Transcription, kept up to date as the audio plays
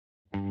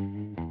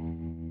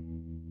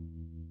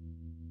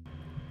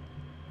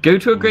Go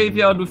to a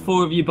graveyard with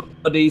 4 of your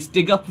bodies,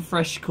 dig up a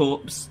fresh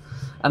corpse,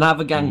 and have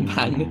a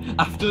gangbang.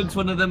 Afterwards,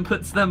 one of them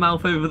puts their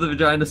mouth over the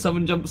vagina,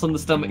 someone jumps on the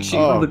stomach, shoot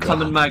all the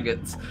common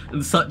maggots,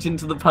 and such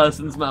into the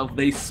person's mouth,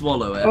 they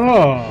swallow it.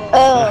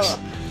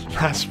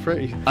 That's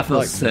pretty... I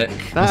feel sick.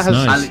 Nice.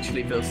 I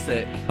literally feel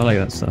sick. I like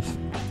that stuff.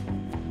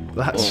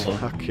 That's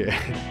fucking...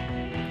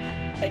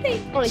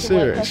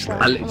 Seriously?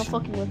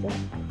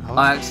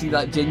 I actually,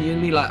 like,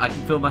 genuinely, like, I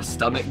can feel my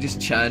stomach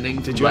just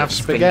churning. Did you have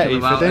spaghetti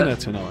for dinner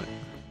tonight?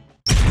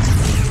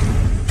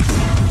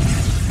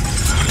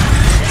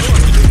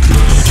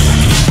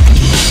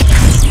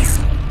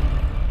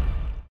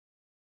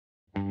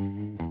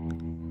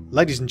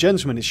 Ladies and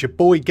gentlemen, it's your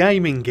boy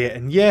GaminGit,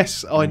 and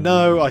yes, I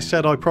know I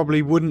said I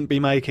probably wouldn't be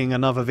making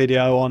another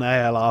video on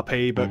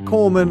ALRP, but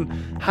Corman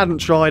hadn't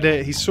tried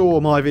it. He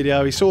saw my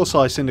video, he saw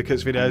Side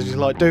Syndicate's videos, he's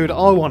like, dude,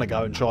 I want to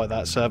go and try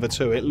that server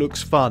too, it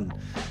looks fun.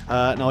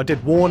 Now I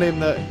did warn him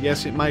that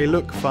yes, it may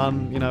look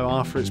fun, you know,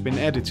 after it's been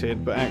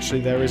edited, but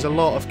actually there is a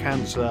lot of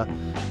cancer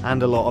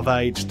and a lot of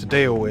AIDS to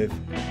deal with.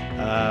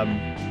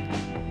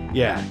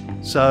 Yeah,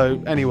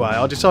 so anyway,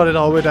 I decided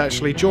I would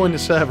actually join the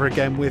server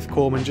again with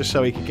Corman just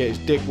so he could get his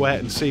dick wet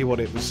and see what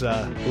it was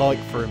like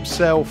for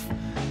himself.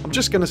 I'm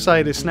just going to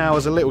say this now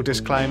as a little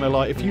disclaimer,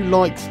 like, if you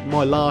liked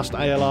my last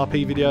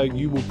ALRP video,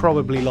 you will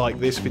probably like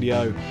this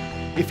video.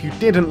 If you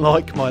didn't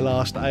like my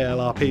last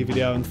ALRP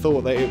video and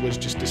thought that it was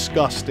just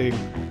disgusting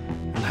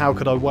and how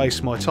could I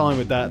waste my time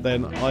with that,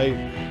 then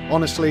I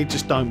honestly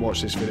just don't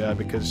watch this video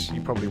because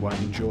you probably won't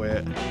enjoy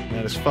it. You know,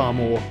 there's far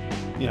more,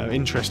 you know,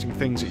 interesting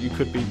things that you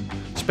could be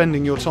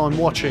spending your time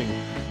watching.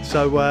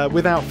 So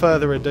without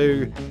further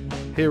ado,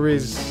 here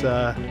is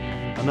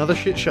another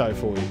shit show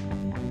for you.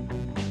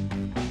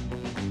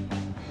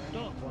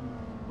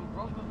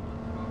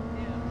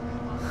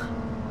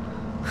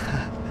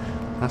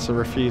 That's a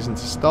refusing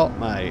to stop,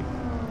 mate.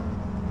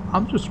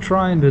 I'm just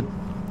trying to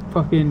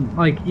fucking,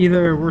 like,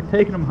 either we're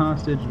taking them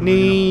hostage.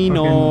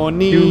 Nino.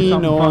 You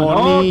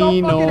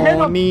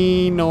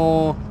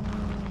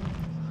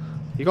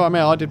gotta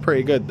admit, I did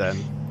pretty good then.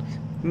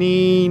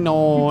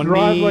 Nino. I don't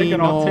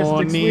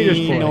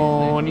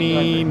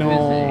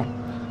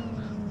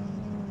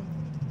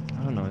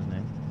know his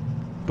name.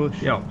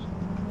 Booche. Yo.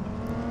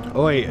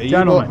 Oi,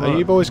 are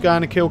you boys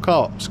going to kill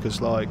cops?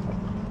 Because, like...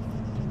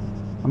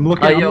 I'm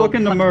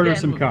looking to murder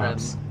some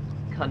cops.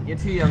 Cunt, you're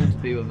too young to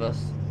be with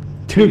us.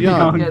 Too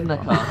young? Get in the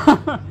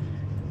car.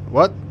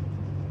 What?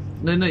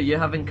 No, you're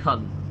having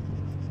cunt.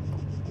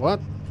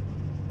 What?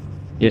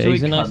 Yeah,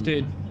 he's a nice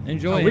dude.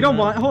 Enjoy it. We don't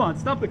want... Hold on,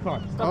 stop the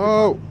car.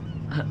 Stop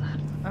the car.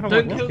 I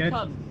don't kill want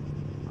cunt.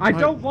 I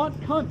don't want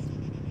cunt.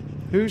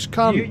 Who's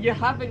cunt? You're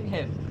having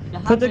him.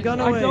 Put the gun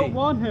away. I don't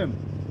want him.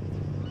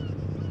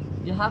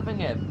 You're having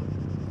him.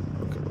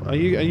 Are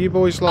you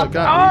boys like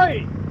that?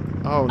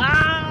 Oh.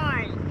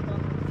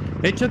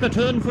 It took a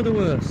turn for the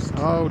worst.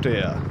 Oh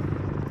dear.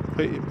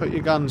 Put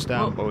your guns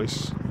down,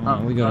 boys.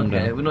 Oh, we got them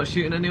down. We're not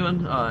shooting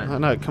anyone? Alright.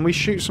 No, can we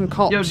shoot some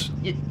cops?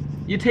 Yo,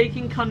 you're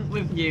taking cunt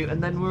with you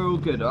and then we're all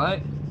good,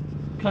 alright?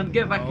 Cunt,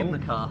 get back in the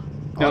car.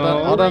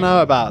 I don't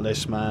know about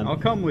this, man. I'll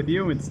come with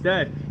you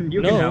instead.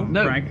 You can have him,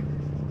 Frank.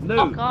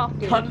 No, fuck off,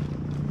 dude. Cunt.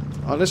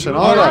 Oh, listen,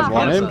 I don't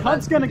want him.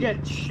 Cunt's gonna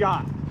get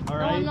shot.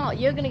 Alright? No, I'm not.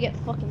 You're gonna get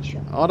fucking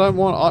shot. I don't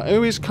want...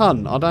 who is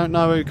cunt? I don't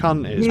know who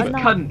cunt is. But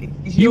cunt,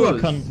 you are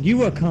cunt.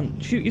 You are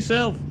cunt. Shoot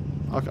yourself.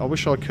 I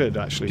wish I could,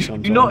 actually,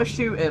 sometimes. Do not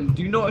shoot him.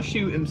 Do not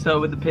shoot him, sir,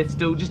 with a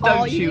pistol. Just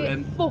don't shoot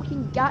him.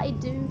 Fucking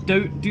gutted,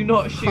 dude. Do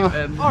not shoot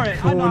him. Alright,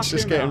 Corman's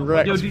just getting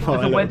wrecked by a There's a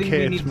little wedding we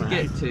kid, need to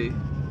get to.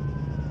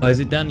 Oh, is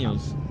it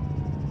Daniel's?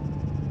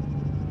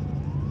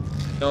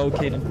 No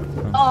kidding.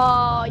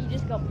 Oh, you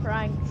just got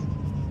pranked.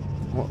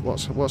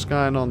 What's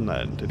going on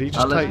then? Did he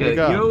just take your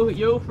gun?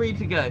 You're free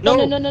to go. No.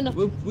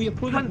 We're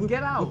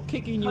get out. We're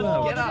kicking you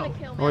out. Get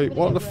out. Wait,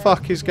 what the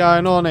fuck is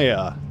going on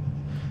here?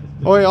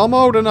 Oi, I'm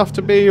old enough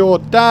to be your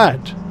dad.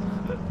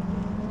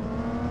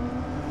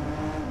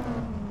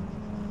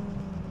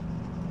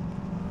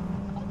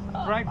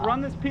 Frank,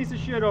 run this piece of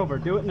shit over.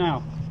 Do it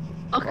now.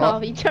 Fuck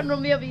off. You trying to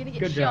run me over, you're gonna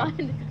get shot.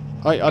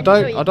 I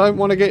don't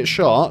want to get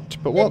shot,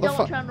 but what the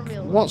fuck?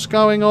 What's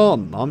going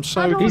on? I'm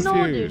so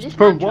confused.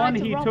 For one,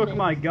 he took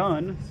my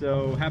gun,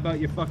 so how about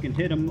you fucking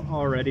hit him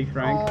already,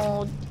 Frank?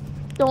 Oh,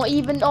 don't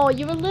even. Oh,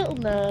 you're a little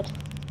nerd.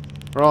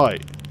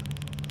 Right.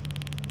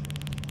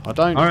 I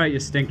don't. Alright, you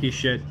stinky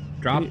shit.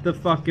 Drop the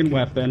fucking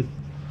weapon.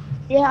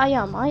 Yeah, I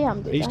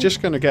am, dude. He's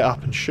just gonna get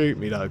up and shoot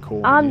me though,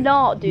 Corman. I'm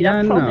not, dude.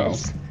 Yeah, I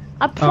promise.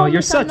 I promise. Oh,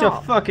 you're such a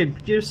fucking.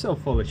 You're so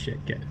full of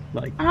shit, kid.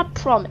 Like. I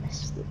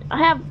promise. I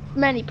have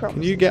many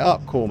promises. Can you get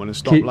up, Corman, and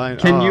stop laying?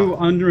 Can you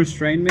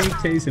unrestrain me?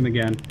 Tase him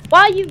again.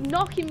 Why are you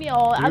knocking me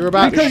off? You're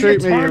about to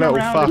shoot me, you little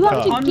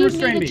fucker.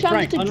 Unrestrain me,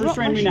 Frank.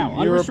 Unrestrain me now.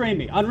 Unrestrain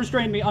me.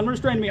 Unrestrain me.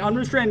 Unrestrain me.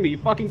 Unrestrain me. You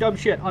fucking dumb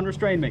shit.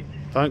 Unrestrain me.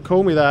 Don't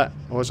call me that.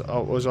 I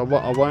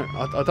won't.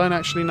 I don't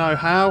actually know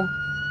how.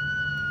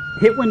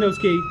 Hit Windows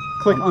key.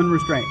 Click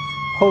unrestrain.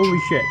 Holy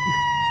shit.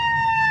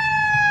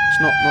 It's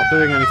not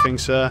doing anything,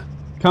 sir.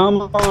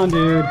 Come on,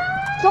 dude.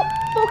 Stop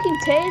fucking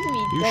tasing me.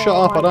 You shut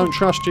up. I don't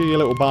trust you, you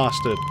little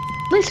bastard.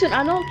 Listen,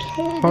 I don't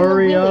care.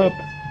 Hurry up.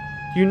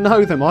 You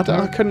know them.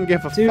 I couldn't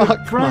give a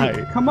fuck, Frank,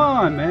 mate. come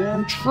on, man.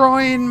 I'm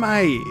trying,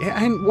 mate.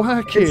 It ain't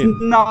working.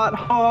 It's not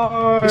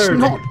hard. It's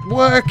not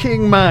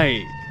working,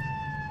 mate.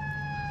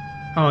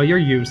 Oh, you're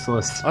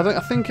useless. I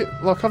think it.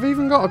 Like, I've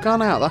even got a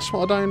gun out. That's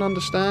what I don't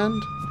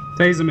understand.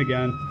 Tase him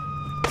again.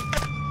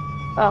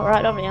 Oh,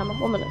 right, over here.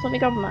 1 minute. Let me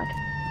grab a mag.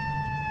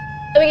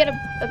 Let me get a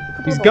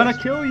couple He's of gonna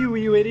bullets. kill you,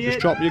 you idiot. Just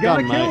drop your He's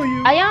gonna gun, kill mate.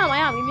 you. I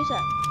am. Give me a sec.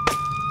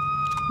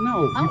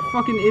 No, you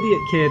fucking idiot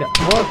kid. I'm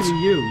talking to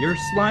you. You're a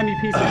slimy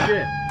piece of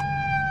shit.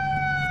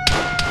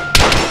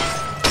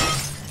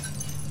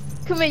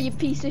 Come here, you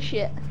piece of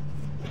shit.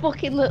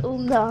 Fucking little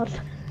nod.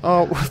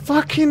 Oh,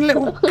 fucking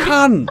little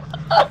cunt.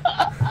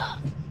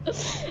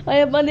 I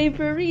have my name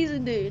for a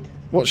reason, dude.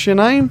 What's your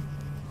name?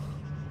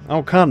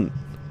 Oh, cunt.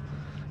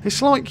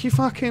 It's like you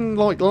fucking,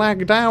 like,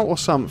 lagged out or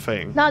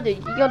something. Nah, dude,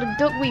 you gotta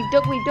duck weave.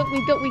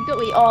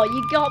 Oh,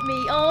 you got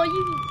me. Oh,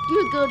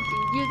 you're good,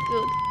 dude. You're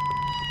good.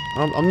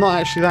 I'm not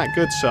actually that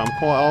good, sir. I'm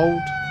quite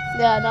old.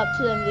 Yeah, not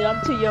too, dude.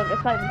 I'm too young to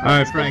fight.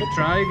 Alright, Frank,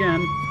 try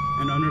again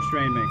and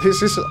unrestrain me.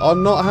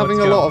 I'm not having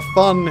Let's a go. lot of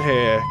fun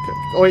here.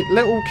 Wait,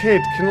 little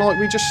kid, can, like,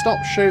 we just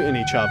stop shooting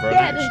each other?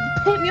 Yeah, dude,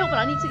 pick me up,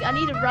 and I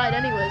need a ride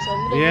anyway, so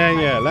I'm gonna.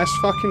 Yeah, let's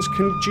fucking.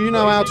 Do you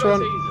know how to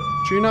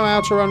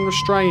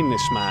unrestrain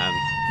this man?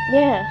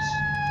 Yes.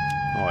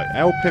 Alright,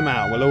 help him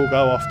out. We'll all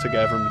go off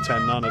together and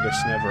pretend none of this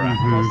never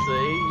happened. I'll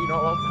see. You're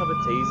not allowed to have a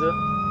teaser.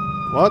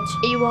 What?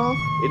 You will.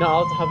 You're not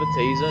allowed to have a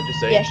teaser, just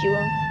saying. Yes, you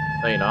will.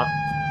 No, you're not.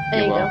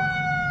 There you go.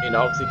 You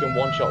know, because you can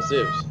one-shot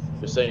civs.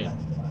 Just saying.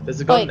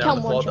 There's a gun down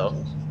the floor, though.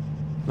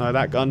 No,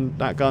 that gun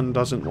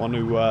doesn't want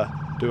to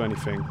do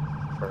anything.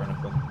 Fair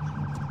enough, then.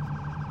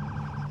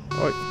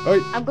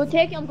 Oi. I'm going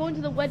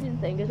to the wedding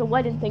thing. There's a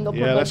wedding thing up.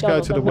 Yeah, let's go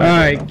to the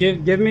wedding. Alright,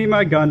 give me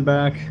my gun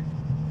back.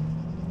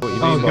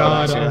 Oh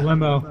god, a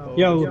limo.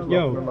 Yo,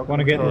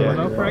 wanna get in the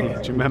limo, Frank?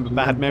 Do you remember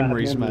bad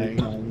memories, mate?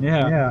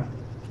 Yeah.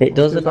 It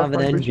doesn't have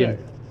an engine.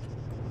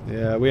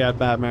 Yeah, we had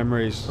bad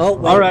memories. Oh,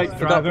 wait, Alright,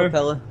 forgot driver.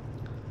 propeller.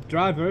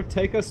 Driver,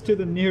 take us to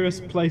the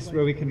nearest place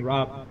where we can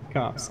rob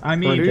cops. I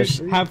mean, Produce-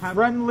 have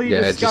friendly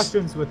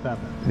discussions with them.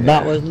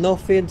 That was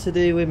nothing to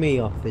do with me,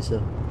 officer.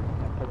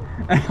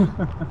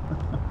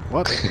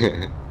 What?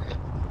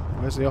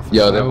 Where's the officer?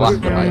 Yo, they're black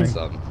and white,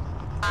 son.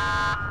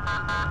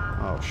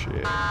 Oh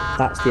shit.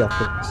 That's the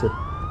officer.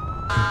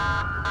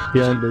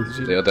 Behind us.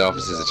 The other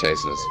officers are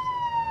chasing us.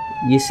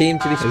 You seem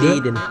to be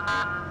speeding.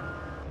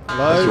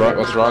 Hello?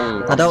 What's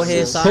wrong? I don't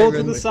hear Pull sirens.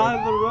 to the side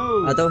of the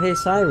road. I don't hear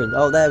sirens.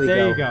 Oh, there we There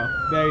go. you go.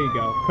 There you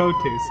go. Code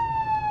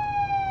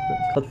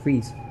 2s. Code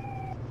freeze.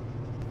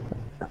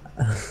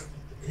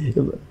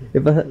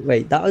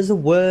 Wait, that was the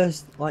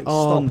worst. Like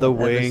On stop the I've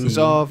ever wings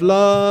seen. of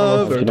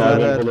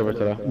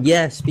love.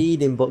 Yeah,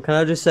 speeding. But can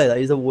I just say that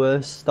is the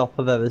worst stop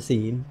I've ever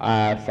seen.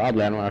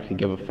 Sadly, I don't actually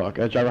give a fuck.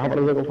 Driver, how about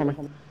a wiggle for me?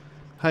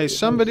 Hey,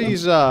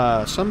 somebody's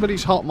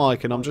hot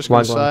mic, and I'm just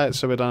gonna say it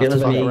so we don't have It to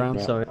was fuck me.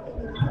 around. Sorry.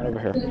 Right over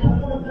here.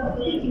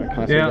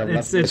 Yeah,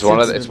 it's one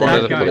of the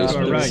that guy police. to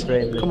our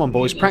right. Come on,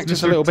 boys,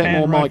 practice a little bit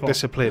more mic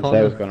discipline.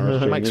 That was gonna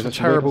restrain Makes you. for Just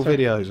terrible wait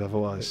a videos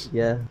otherwise.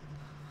 Yeah.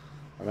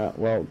 Alright,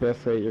 well,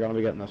 basically, you're gonna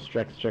be getting a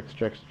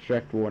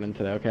strict warning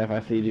today, okay? If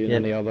I see you in Yeah.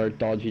 any other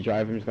dodgy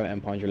driving, I'm just gonna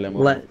impound your limo.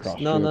 Let's. across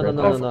No, your no, no,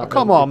 vehicle. no, no, no.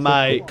 Come on,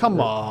 mate.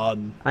 Come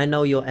on. I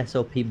know your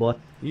SOP, boy.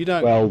 You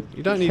don't. Well,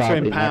 you don't need to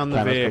sadly, impound the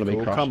next time it's gonna be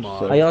vehicle. crushed, Come on.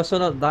 so- I also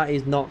know that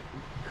is not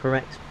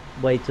correct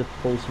way to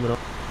pull someone up.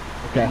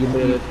 Okay.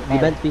 You're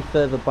meant to be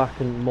further back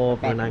and more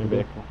of Back an in your angle.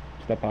 vehicle.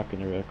 Step back in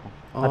your vehicle.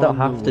 I don't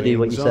have On the to do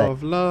what you wings say.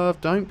 of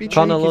love. Don't be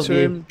Connor, cheeky love to you.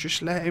 him.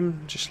 Just let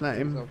him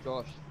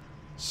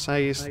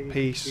say his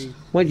piece.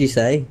 What did you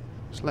say?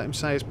 Just let him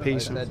say his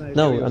piece. and-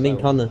 No, I mean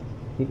Connor.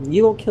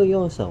 You won't kill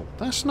yourself.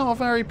 That's not a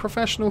very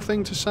professional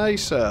thing to say,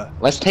 sir.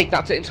 Let's take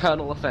that to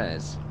internal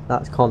affairs.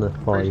 That's Connor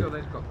for you.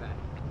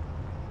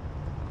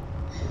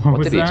 What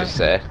was did he that? just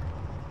say?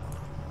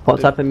 What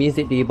type of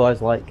music do you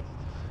boys like?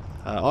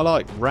 I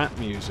like rap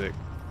music.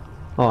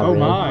 Oh really?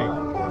 my.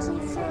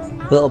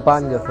 Little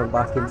banger from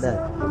back in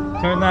there.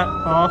 Turn that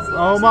off.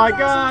 Oh my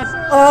god.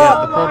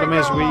 Yeah, the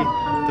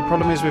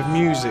problem is with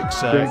music,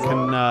 sir. It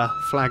can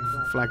flag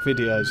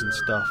videos and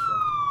stuff.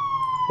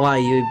 Why are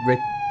you Can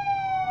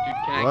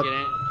What? I get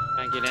in? Can I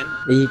get in?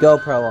 are you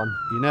GoPro on?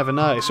 You never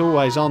know. It's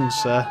always on,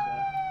 sir.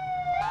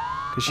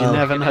 Because you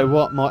never know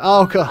what might.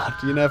 Oh god,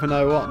 you never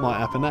know what might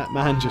happen. That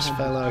man just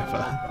fell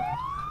over.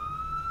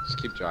 Just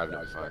keep driving,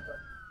 it'll be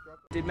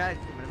fine.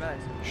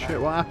 Shit,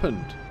 what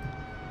happened?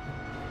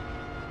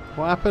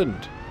 What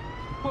happened?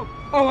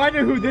 Oh, I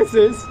know who this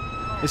is.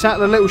 Is that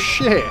the little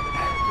shit?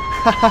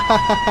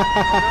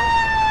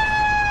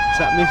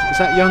 Is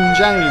that young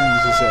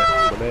James, is it?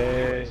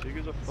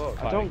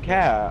 I don't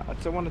care. I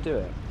don't want to do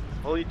it.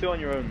 Well, you do on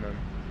your own, man.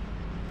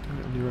 Do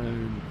it on your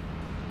own.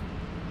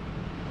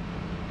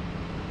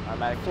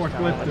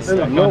 Forklift is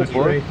stuck on a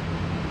tree.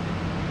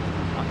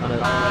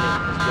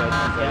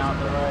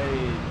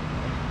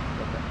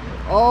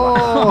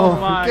 Oh,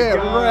 my get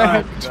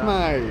God. wrecked,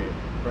 mate.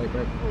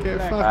 Get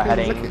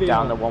fucking Heading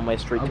down the one-way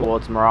street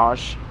towards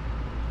Mirage.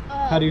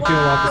 How do you feel,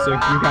 officer?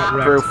 You got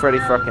wrecked. Real pretty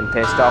fucking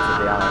pissed off,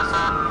 to be honest.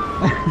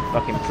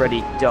 Fucking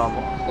pretty dumb.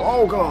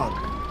 Oh god.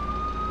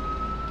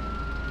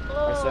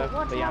 Yes, sir.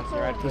 What Be answer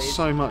happened? right, There's please.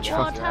 so much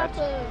What fucking.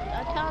 happened?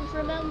 I can't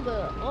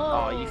remember.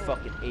 Oh, you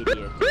fucking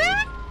idiot.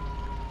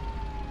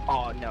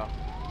 Oh, no.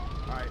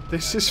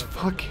 This is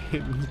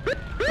fucking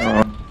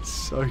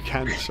so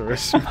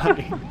cancerous,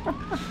 mate.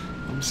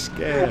 I'm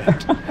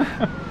scared.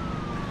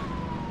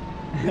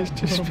 It's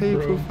just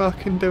people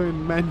fucking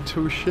doing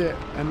mental shit,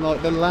 and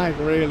like the lag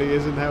really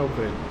isn't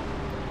helping.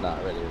 Nah,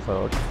 it really is.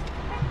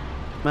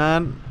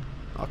 Man,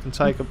 I can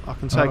take a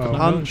punch.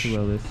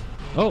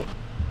 Oh,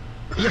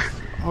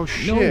 Oh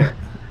shit!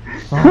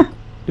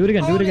 do it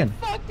again. Do it again.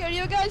 Fuck, are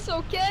you guys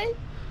okay?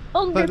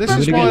 Like, this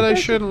is why they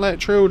shouldn't let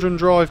children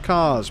drive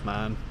cars,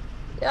 man.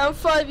 Yeah, I'm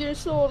 5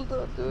 years old.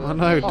 Dude. I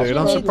know, dude.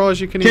 I'm surprised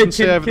you can even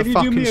see over the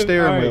fucking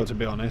steering wheel, to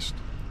be honest.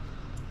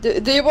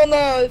 Do you want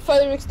a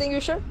fire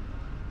extinguisher?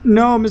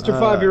 No, Mr.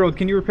 5-year-old,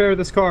 can you repair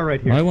this car right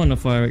here? I want a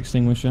fire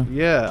extinguisher.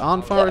 Yeah,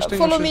 aren't fire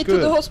extinguishers Follow me good? to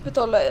the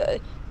hospital,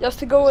 just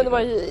to go in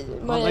my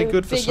they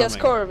good for big ass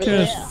something? car.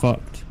 Just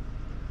fucked.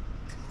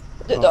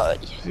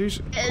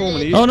 Who's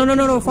Corman? Are you, Oh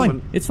no, fine.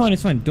 Corman, It's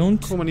fine.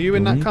 Don't. Corman, are you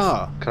in that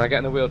car? Can I get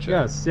in the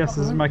wheelchair? Yes, this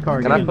is my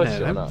car. Can I In push there,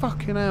 it or then? not?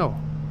 Fucking hell.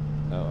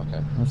 Oh,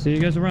 okay. I'll see you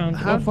guys around.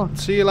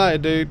 See you later,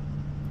 dude.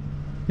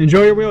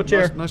 Enjoy your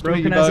wheelchair. Nice to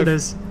meet Broken you as both. it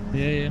is.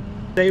 Yeah.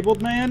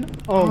 Disabled man?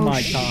 Oh my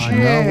god. shit.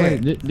 No,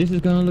 wait. This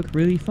is gonna look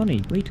really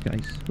funny. Wait,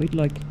 guys. Wait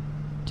like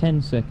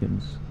 10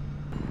 seconds.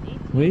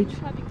 Wait.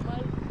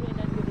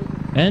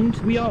 And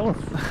we are off.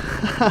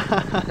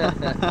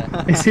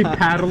 Is he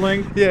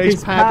paddling? Yeah,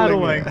 he's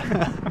paddling.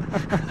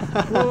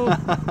 Whoa,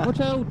 watch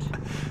out.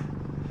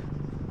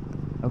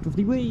 Out of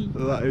the way.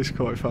 That is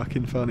quite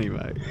fucking funny,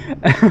 mate.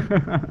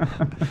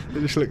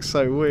 It just looks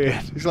so weird.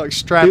 He's like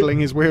straddling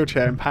his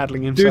wheelchair and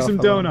paddling himself. Do some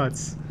along.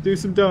 donuts. Do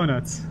some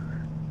donuts.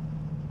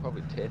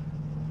 Probably 10.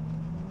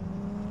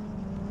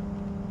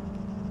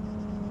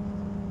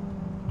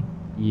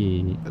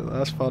 Yeah.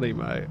 That's funny,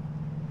 mate.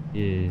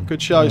 Yeah.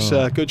 Good show,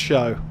 sir. Good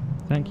show.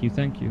 Thank you.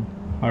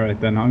 Alright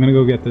then, I'm gonna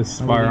go get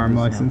this I'll firearm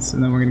leave this license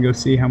and then we're gonna go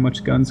see how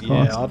much guns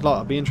cost. Yeah,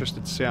 I'd be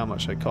interested to see how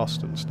much they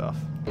cost and stuff.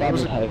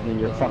 Advertising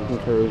your fucking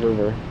career is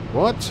over.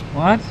 What?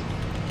 What?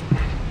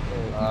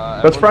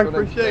 That's Frank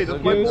Boucher,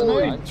 that's my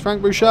boy. It's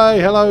Frank Boucher.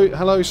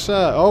 Hello,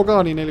 sir. Oh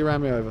god, he nearly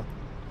ran me over.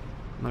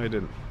 No, he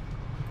didn't.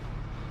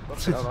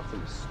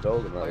 Nothing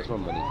stolen, right? It's my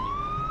money.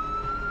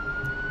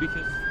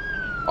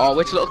 Oh,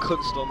 which little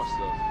cunt stole my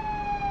stuff?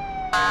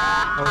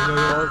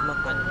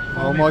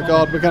 Oh my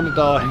god, we're gonna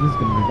die.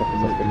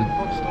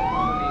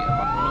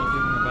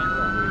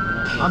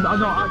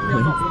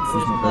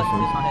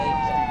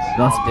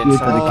 That's good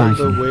dedication.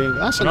 The wing.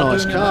 That's a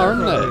nice car,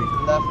 isn't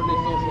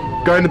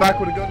it? Go in the back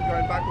with a gun, go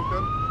in the back with a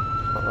gun.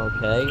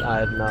 Okay, I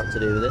have nothing to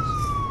do with this.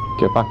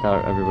 Get back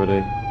out,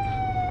 everybody.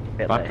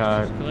 Back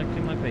out.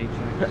 Collecting my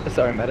paycheck.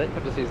 Sorry, medic.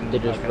 I'm just using They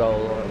just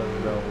roll on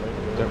and roll.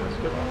 Don't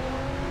risk it.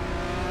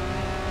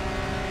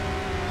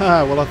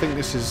 Well, I think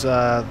this is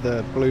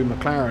the blue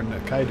McLaren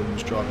that Caden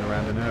was driving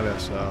around in earlier,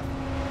 so I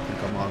think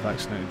I might have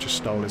accidentally just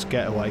stole his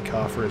getaway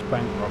car for his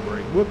bank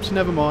robbery. Whoops,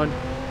 never mind.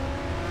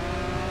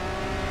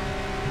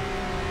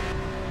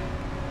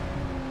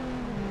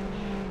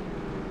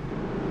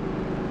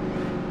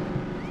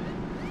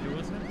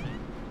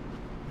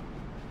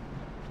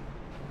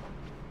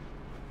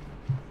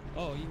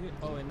 Oh,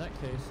 in that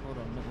case, hold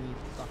on, let me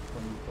back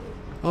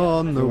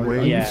On the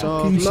wings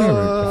of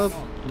love.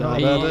 Da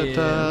da da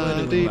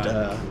da dee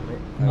da.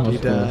 Dee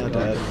da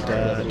da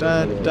da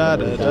da da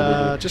da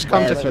da. Just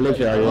come to.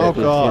 Oh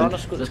god.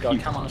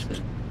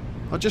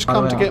 I just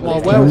come to get my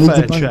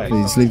welfare check.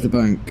 Please leave the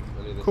bank.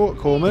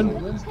 Corman.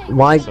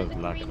 Why?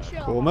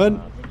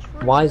 Corman.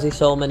 Why is there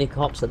so many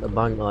cops at the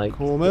bank? Like,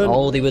 Corman.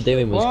 all they were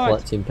doing was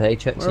collecting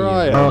paychecks. Where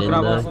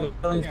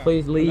are you?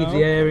 Please leave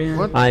the area.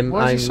 What? I'm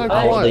Why is he so out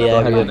of quiet? the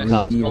area of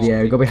cops.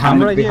 Yeah, go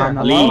behind the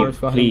Leave,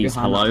 please.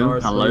 Hello,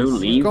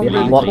 leave. Go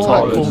Behind what the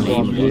time? doors,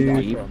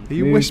 leave. Are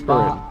you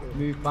whispering?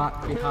 Move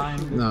back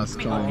behind. No, it's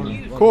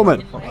fine.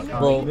 Corman.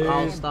 Well,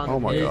 I'll stand Oh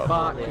my here.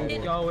 god.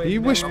 Are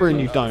you whispering,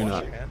 you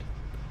donut?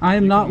 I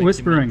am not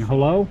whispering.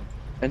 Hello?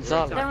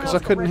 Because I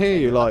couldn't hear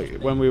you like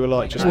when we were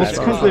like just. Well, it's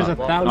because there's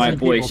 1,000 Alright,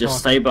 boys, people just talking.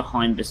 stay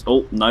behind this.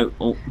 Oh, no.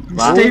 Oh,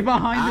 Stay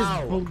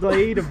behind this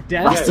blade of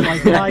death.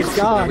 Like, my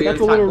god, that's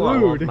a little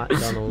rude.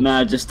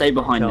 No, just stay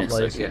behind this.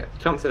 Okay.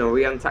 Thompson, are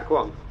we on tack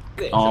 1?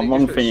 Oh,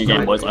 wrong thing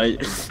again, boys. I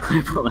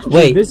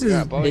Wait, this is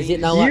it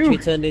now actually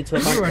turned into a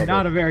bank You are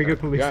not a very good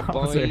police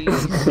officer.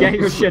 Get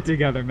your shit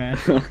together, man.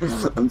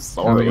 I'm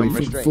sorry.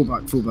 Fall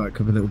back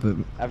up a little bit.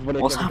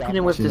 What's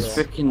happening with this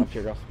freaking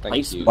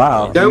place?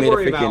 Wow. Don't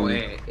worry about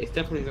it. It's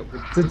definitely not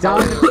good. It's a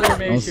diamond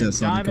formation.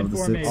 Diamond Diamond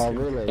formation.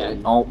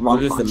 really? Oh,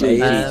 wrong fucking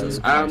Jesus.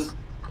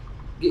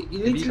 You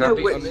need to know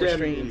which What's that?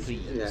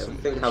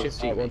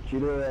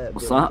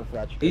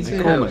 You need to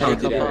know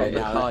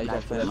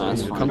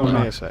Come on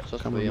here a sec.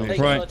 Come on here.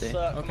 Right.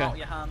 Okay. Out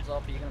your hands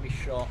up, you're gonna be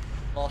shot.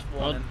 Last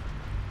warning.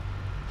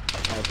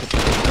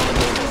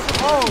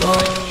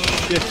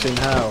 Shit in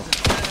hell.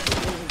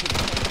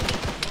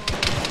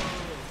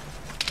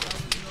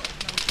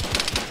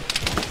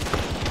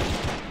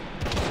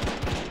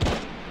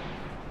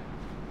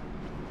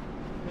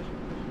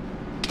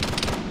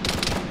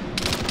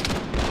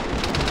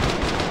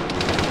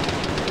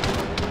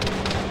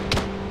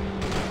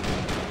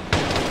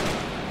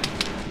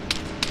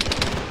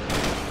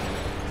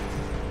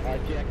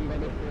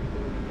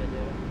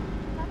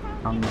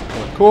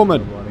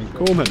 Corman!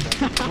 Corman!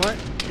 Right?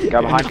 Go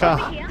In the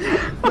car.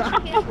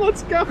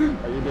 Let's go.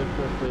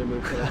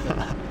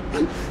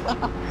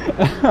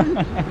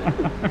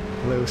 A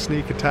little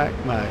sneak attack,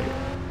 mate.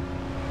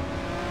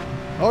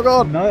 Oh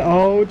god! No,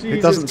 oh Jesus!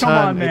 It doesn't Come turn.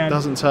 on, man. It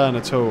doesn't turn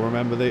at all.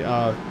 Remember the?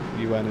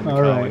 You went in the All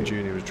car right. when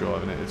Junior was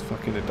driving it. It's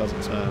fucking. It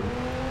doesn't turn.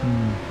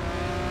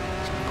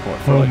 It's quite Oh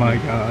frightening. my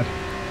god.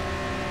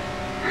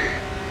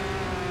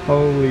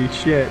 Holy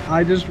shit.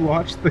 I just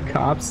watched the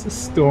cops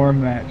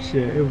storm that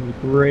shit. It was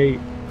great.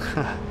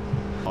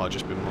 Oh,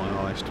 just been my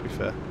eyes, to be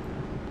fair.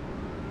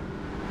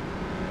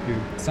 Dude,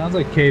 sounds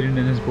like Caden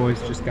and his boys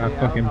just got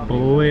fucking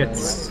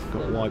blitzed.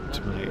 Got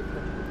wiped, mate.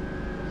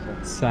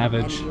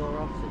 Savage. Any of your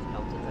officers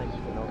count to 10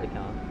 for not the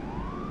car?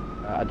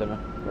 I don't know.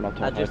 We're not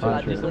talking Just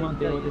about literally,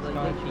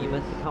 you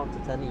meant to count to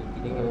 10, you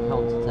didn't even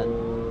count to 10.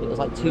 It was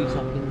like 2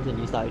 seconds and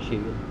you started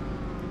shooting.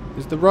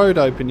 Is the road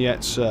open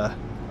yet, sir?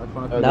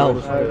 No.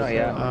 not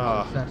yet.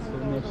 Ah.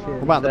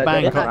 What about the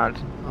bank? I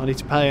need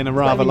to pay in a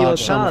rather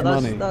large sum of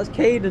money. That's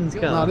Caden's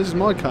car. No, this is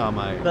my car,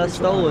 mate. That's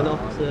stolen,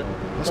 officer.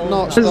 That's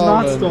not It's stolen.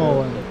 not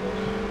stolen.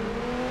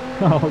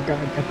 Oh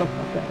god, get the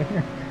fuck out of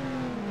here.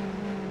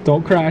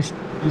 Don't crash.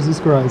 Jesus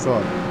Christ.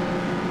 Oh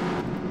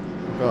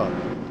god.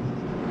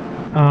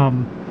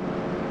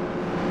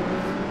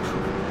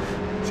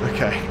 It's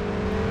okay.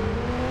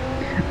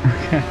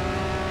 Okay.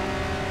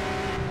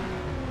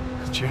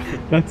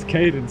 That's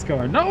Caden's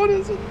car. No, it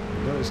isn't.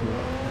 No, it's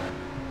not.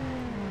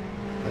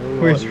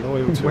 Where's your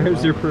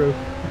proof?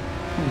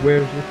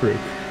 Where's your proof?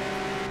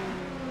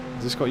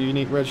 Has this got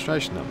unique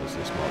registration numbers,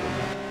 this model?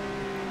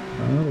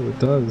 Oh, it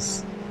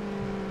does.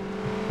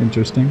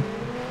 Interesting.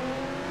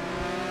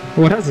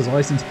 Well, it has his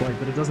license plate,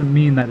 but it doesn't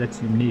mean that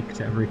it's unique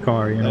to every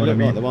car, you know what I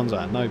mean? Like the ones that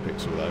are no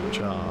pixel though, which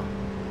are,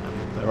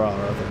 and there are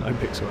other no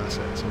pixel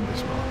assets on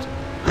this mod.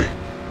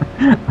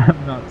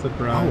 I'm not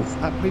surprised.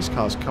 Oh, that police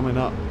car's coming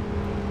up.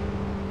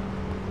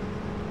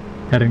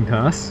 Heading to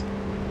us? I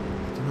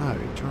don't know,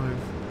 he drove.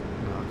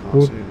 No, I can't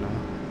Well, see it now.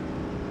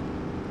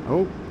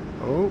 Oh,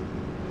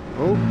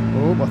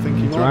 I think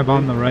he might drive be.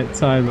 on the right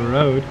side of the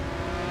road.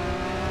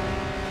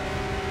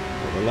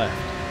 Or the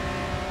left.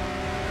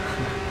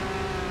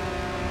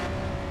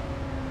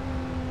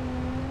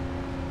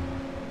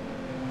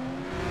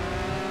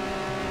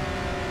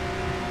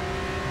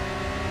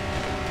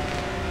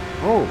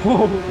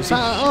 Oh, is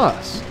that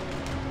us? I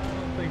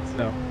don't think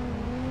so.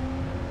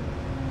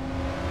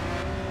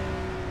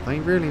 They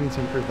really need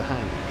to improve the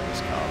handling of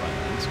this car,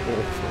 man. It's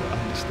awful. It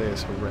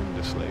understeers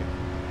horrendously.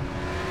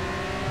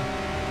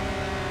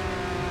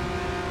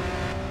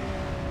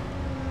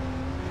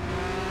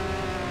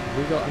 Have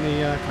we got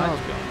any cars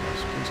behind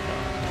us? Police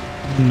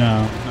cars?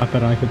 No, not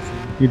that I could see.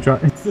 You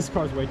drive. This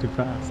car's way too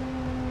fast.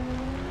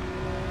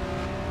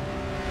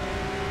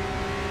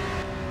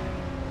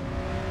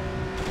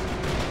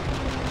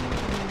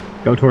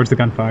 Go towards the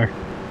gunfire.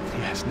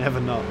 Yes,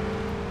 never not.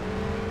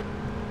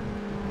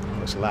 Oh,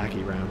 it's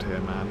laggy round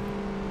here, man.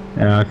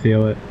 Yeah, I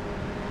feel it.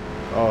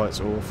 Oh, it's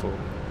awful.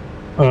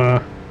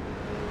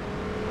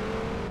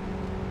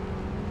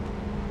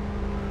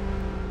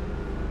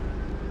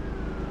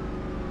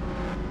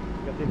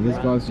 This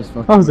guy's just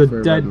fucking. That was a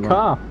through dead red light.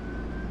 cop.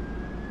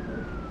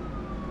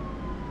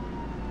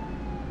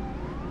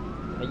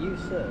 Are you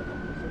sir?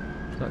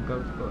 That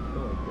goes for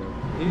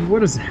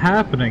What is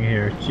happening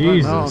here?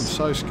 Jesus. No, I'm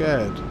so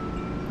scared.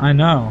 I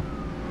know.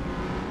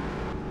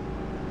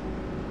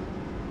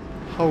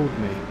 Hold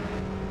me.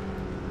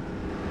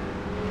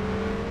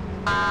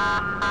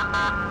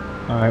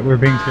 Alright, we're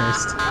being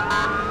chased.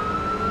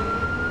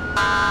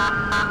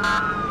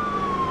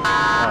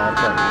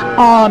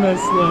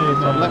 Honestly,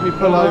 man. Let me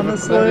pull over.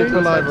 Honestly. Let me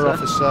pull over,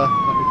 officer.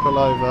 Let me pull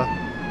over.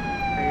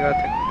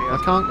 I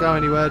can't go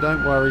anywhere.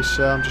 Don't worry,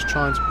 sir. I'm just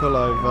trying to pull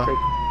over.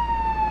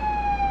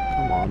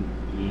 Come on.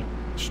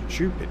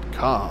 Stupid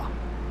car.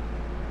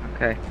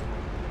 Okay.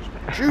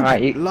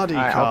 Stupid bloody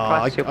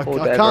car. I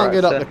can't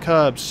get up the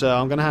curb, sir.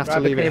 I'm going to have to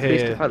leave it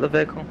here. The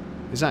vehicle.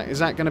 Is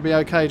that going to be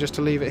okay just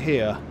to leave it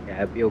here?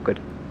 Yeah, it'll be all good.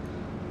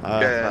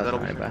 Yeah, that'll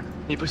be fine. Can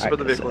you please put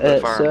the vehicle with the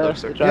firearm, though,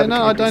 sir? Yeah,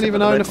 no, I don't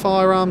even own a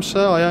firearm,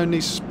 sir. I own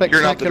these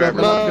spectacular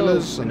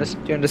binoculars. Do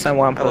you understand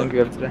why I'm pulling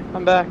you over today?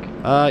 I'm back.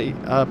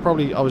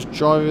 Probably I was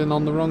driving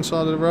on the wrong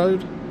side of the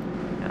road.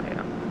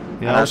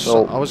 Yeah, I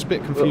was a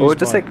bit confused.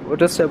 We're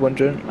just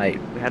wondering, like,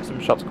 we had some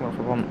shots coming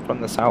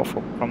from the south,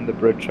 from the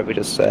bridge, so we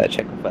just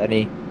checking for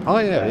any. Oh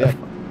yeah.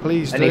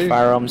 Please do. Any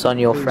firearms on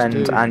your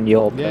friend and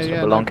your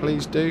personal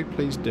belongings. No,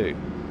 please do.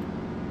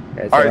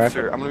 Alright,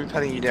 sir, I'm going to be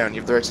patting you down.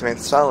 You have the right to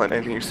remain silent.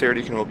 Anything you say or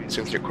do can will be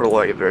assumed to your court of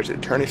law. You have the right to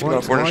attorney. If you can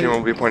afford it,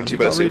 will be appointed to you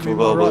by the state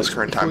available at this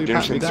current time. Do you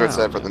understand the threats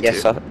that for them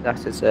Yes, too?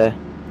 that is, Oh,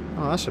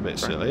 that's a bit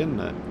silly, isn't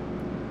it?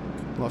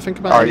 Well, think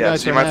about Oh, how you yeah, go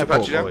so to you an mind if I airport,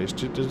 pat you down? boys.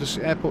 Does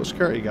the airport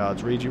security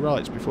guards read your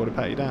rights before they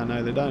pat you down?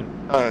 No, they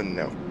don't.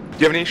 No. Do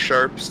you have any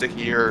sharp,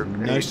 sticky, or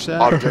any sir.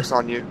 objects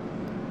on you?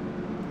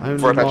 Only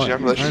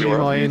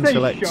my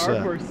intellect,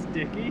 sir. Or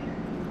sticky?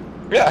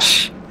 Yeah,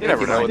 you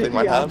never know what they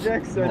might have.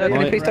 Can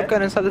you please stop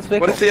going inside this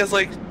vehicle? What if he has,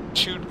 like,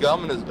 chewed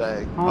gum in his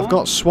bag. I've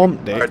got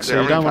swamp dick, Alright, so you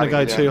I'm don't want to go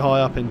patting you too down.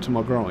 high up into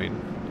my groin.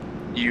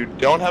 You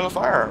don't have a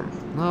firearm.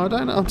 No, I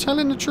don't. I'm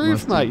telling the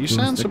truth, mate. You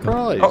sound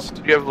surprised.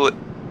 Oh, you have.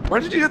 Where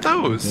did you get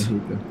those?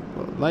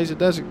 What, laser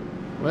desert.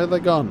 Where have they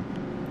gone?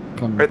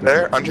 Right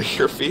there, under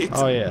your feet.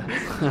 Oh yeah.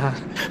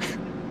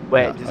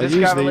 Wait, Yeah, does I this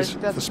use guy have a these laser for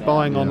designate?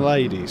 spying on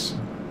ladies.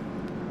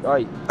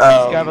 Right, does this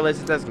guy have a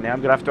laser designate?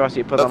 I'm gonna have to ask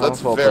you to put that on the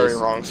That's floor, very please.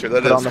 wrong, sir.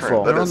 That Put it is on the correct.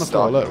 floor. That They're on is the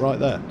floor. stock. Look right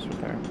there.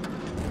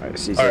 Alright,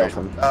 it's easy Alright,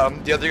 off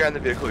him. the other guy in the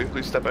vehicle, will you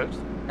please step out?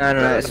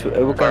 No,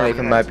 we're gonna leave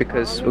him, mate,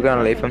 because we're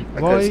gonna leave him.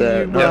 Why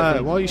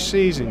Because, are you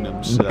seizing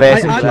them, sir?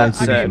 basically,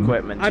 that's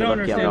equipment. I don't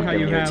to look understand how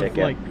give you you a have ticket.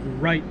 like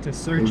right to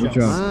search Good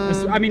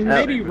us. job. I mean,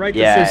 maybe right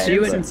yeah, to search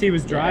you since he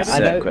was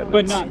driving,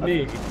 but not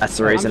me. That's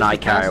the reason I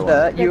carry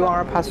one. You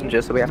are a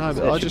passenger, so we have No, to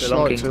but I search just your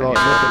like to belongings.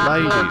 look at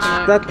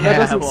ladies. That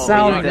doesn't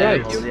sound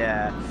right.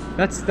 Yeah.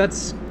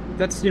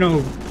 That's you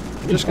know.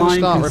 I'm just going to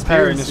start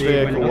repairing this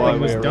vehicle while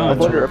we're done.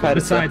 around.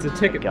 Besides a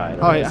ticket.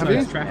 Oh yeah, have you?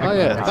 Oh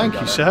yeah, thank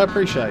you, sir.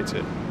 Appreciate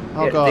it.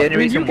 Oh The god. only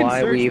reason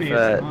why we've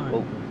the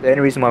only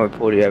reason why we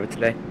pulled you over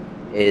today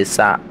is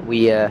that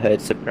we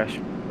heard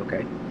suppression.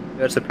 Okay, we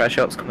heard suppress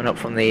shots coming up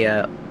from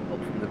the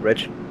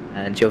bridge,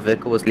 and your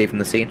vehicle was leaving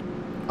the scene.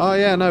 Oh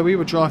yeah, no, we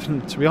were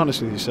driving. To be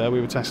honest with you, sir, we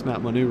were testing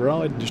out my new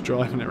ride and just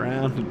driving it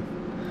around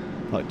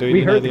and like doing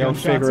We heard the old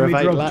gunshots figure and of we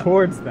 8 drove lap.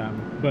 towards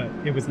them, but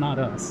it was not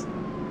us.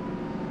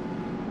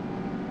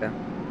 Yeah.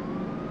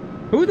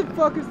 Who the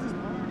fuck is this?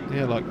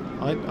 Yeah, like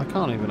I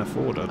can't even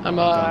afford a gun,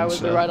 I was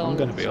sir. right on I'm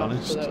going to be the top,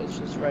 honest. So that was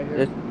just right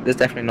here. There's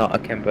definitely not a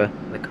Kimber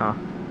in the car.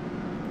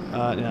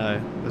 No,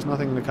 there's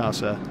nothing in the car,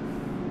 sir.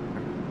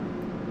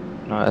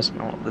 No, that's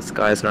not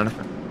disguise or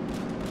anything.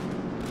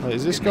 Wait,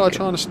 is this guy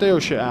trying to steal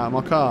shit out of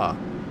my car?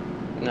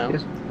 No,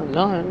 I'm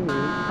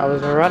not. I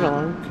was right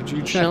on. Could you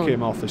Just check chilling.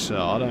 him, officer?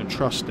 I don't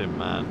trust him,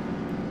 man.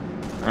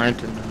 I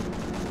don't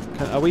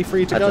know. Are we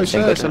free to I go, don't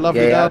think sir? I It's a can.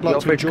 lovely Yeah, day. yeah, I'd like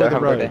you're to free to enjoy go. the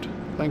Have a good road. day.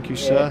 Thank you,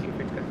 Yeah, sir. you're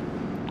free to go.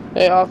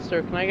 Hey,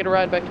 officer, can I get a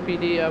ride back to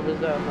PD? I was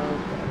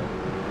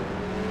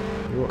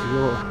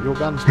Your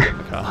gun's still in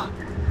the car.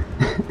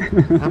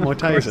 And my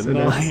taser,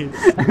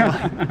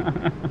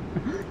 nice.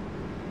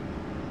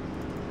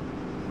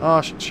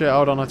 Oh shit,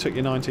 hold on, I took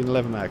your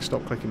 1911 mag.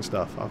 Stop clicking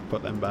stuff. I'll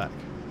put them back.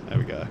 There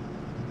we go.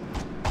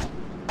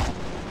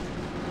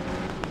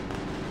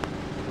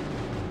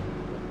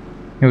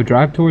 Yo,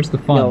 drive towards the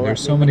fun. No, There's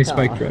let so me many in the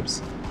car. spike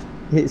trips.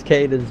 It's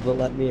Caden's, but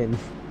let me in.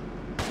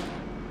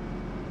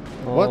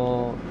 What?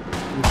 Oh,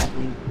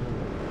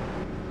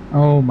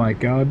 Oh my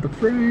god, the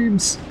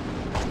frames!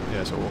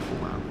 Yeah, it's awful,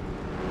 man.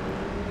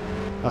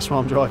 That's why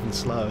I'm driving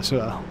slow as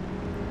well.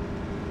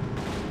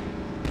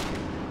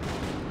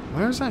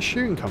 Where is that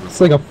shooting coming It's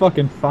from? like a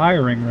fucking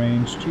firing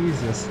range,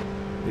 Jesus.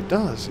 It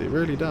does, it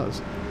really does.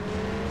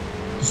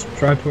 Just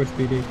drive towards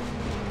PD.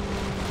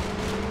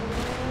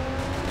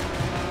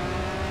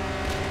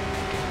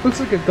 Looks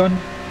like a gun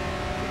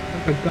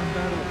battle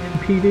in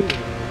PD.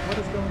 What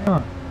is going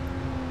on?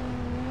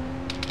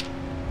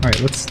 Alright,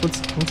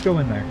 let's go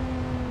in there.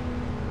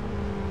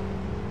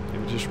 Yeah,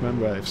 but just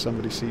remember, if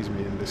somebody sees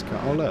me in this car,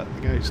 oh look,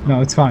 the gate's not.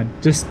 No, it's fine.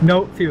 Just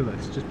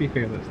fearless. Just be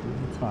fearless.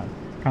 It's fine.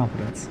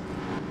 Confidence.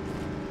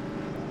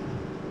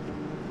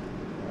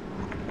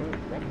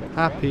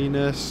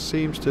 Happiness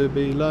seems to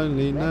be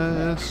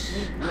loneliness.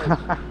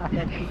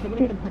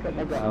 Somebody can pick up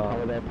my gun and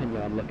tell their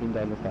opinion on looking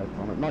down the sight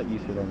from it. Not you,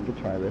 sir, then. Good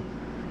try this.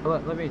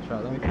 let me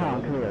try.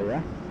 Come here,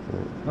 yeah?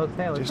 No,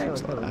 Taylor, Just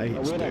looks like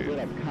AIDS, Wait dude.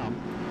 up, come.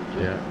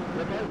 Yeah.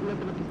 Without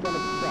looking at the gun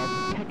itself,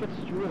 pick it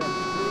straight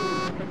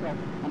up, pick up,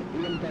 and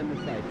aim down the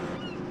sights.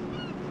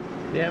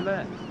 Yeah,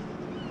 man.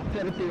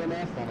 Set a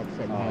DNS on it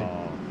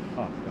somehow. Oh,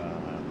 fuck that.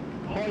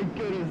 How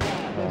good is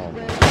that?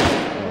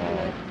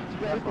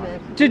 Spread it away.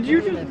 Did you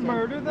just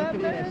murder that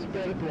man?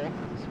 Spread it away.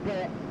 Spread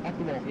it at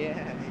the wall.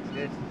 Yeah, he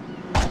did.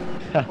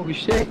 Oh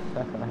shit.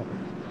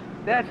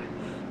 Dad.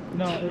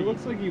 No, it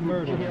looks like you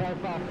murdered him. How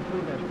fast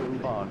through that screen?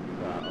 Fuck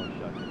that. Oh,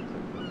 shit.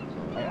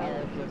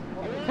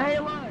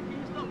 Taylor, can you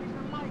stop using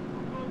the mic?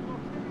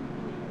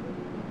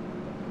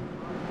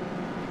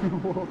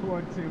 World War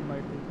II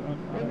microphone.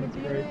 Oh, that's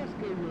great.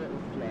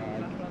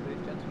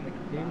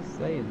 He's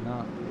saying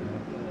that.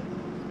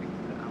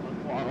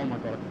 Oh my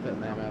god, I can fit in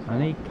there, I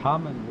need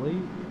common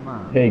loot,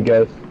 man. Hey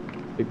guys.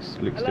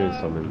 Luke's doing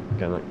something.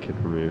 Get that kid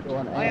removed.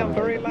 I am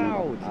very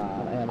loud.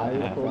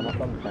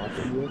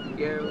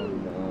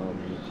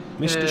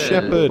 Mr.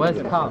 Shepherd. Where's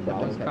Cam?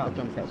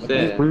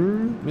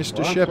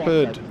 Mr.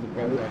 Shepherd.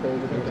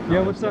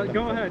 Yeah, what's up?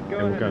 Go ahead.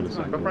 Yeah, we're going to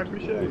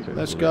second.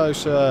 Let's go,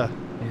 sir.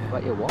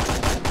 Wait, you what?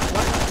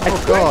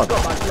 Oh god.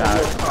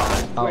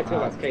 Wait till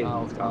that's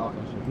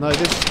Caden. No,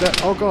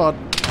 that, oh god.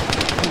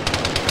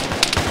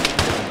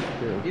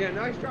 Yeah,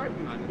 nice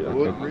driving, man. Yeah,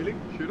 What, really?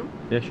 Shoot him?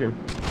 Yeah, shoot him.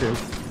 Shoot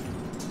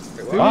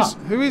him.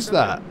 Who is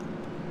that?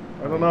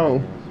 I don't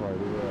know.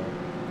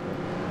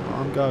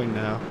 I'm going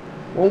now.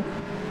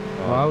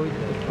 I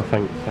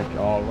think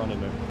oh, I'll run in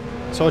there.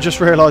 So I just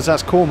realised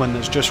that's Corman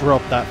that's just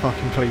robbed that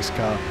fucking police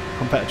car.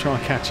 I better try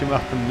and catch him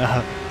up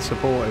and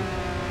support him.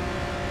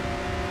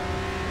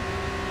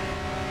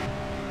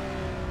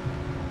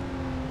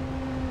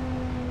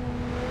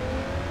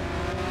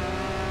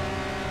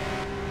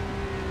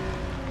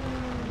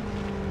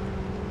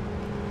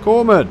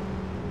 Corman!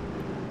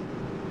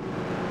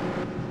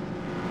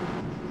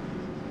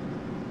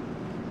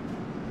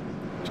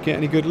 Did you get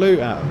any good loot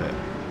out of it?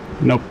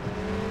 Nope.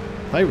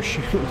 They were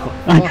shooting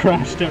like I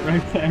crashed it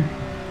right there.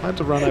 I had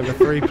to run over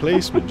 3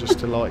 policemen just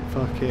to like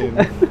fucking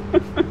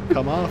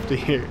come after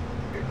you.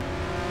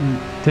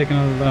 Take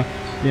another left.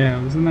 Yeah,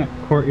 I was in that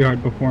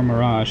courtyard before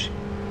Mirage.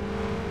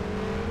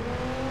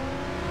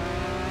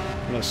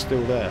 And it's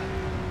still there.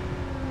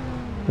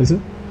 Is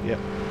it? Yep.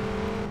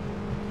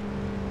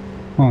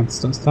 Hold on,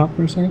 stop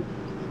for a second.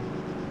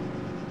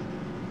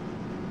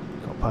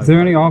 Is there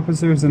any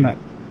officers in that?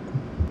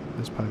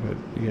 Let's poke it.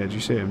 Yeah, do you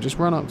see him? Just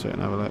run up to it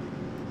and have a look.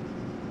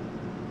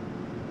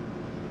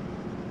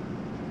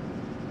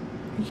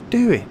 What are you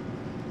doing?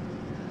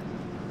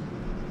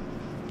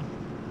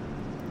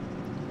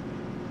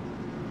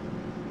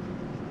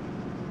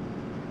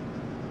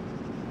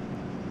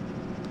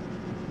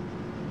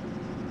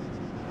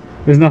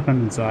 There's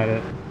nothing inside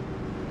it.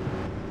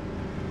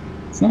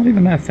 It's not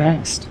even that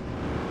fast.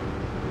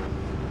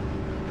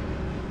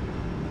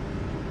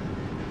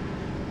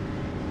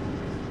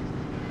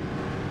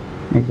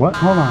 Wait, what?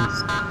 Hold on.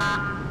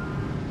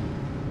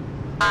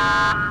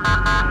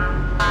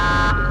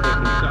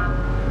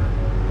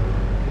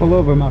 Pull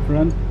over, my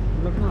friend.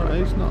 No,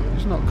 he's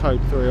not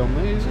code 3 on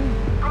me, is he?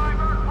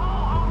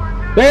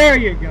 There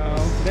you go.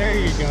 There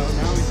you go.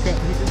 Now he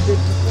just did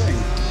the thing.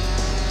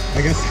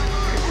 I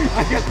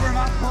guess we're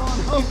not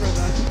pulling over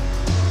then.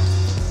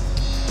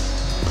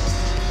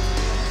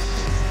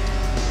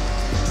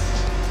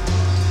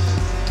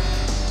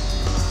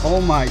 Oh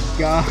my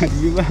god,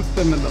 you left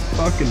them in the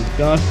fucking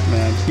dust,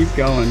 man. Keep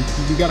going.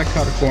 You gotta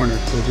cut a corner,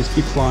 so just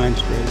keep flying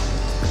straight.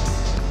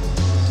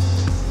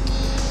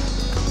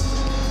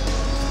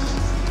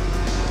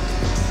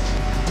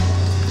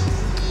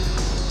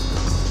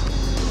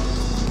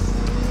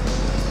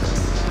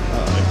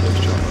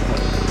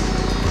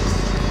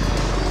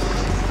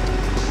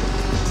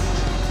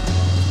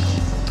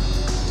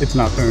 It's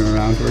not turning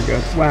around, we're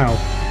good. Wow.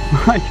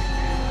 Like,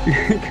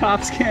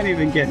 cops can't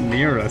even get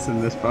near us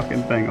in this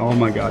fucking thing. Oh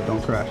my god,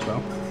 don't crash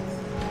though.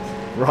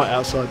 Right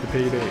outside the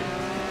PD.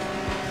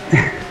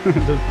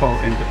 Just pull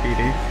into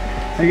PD.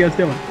 How you guys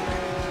doing?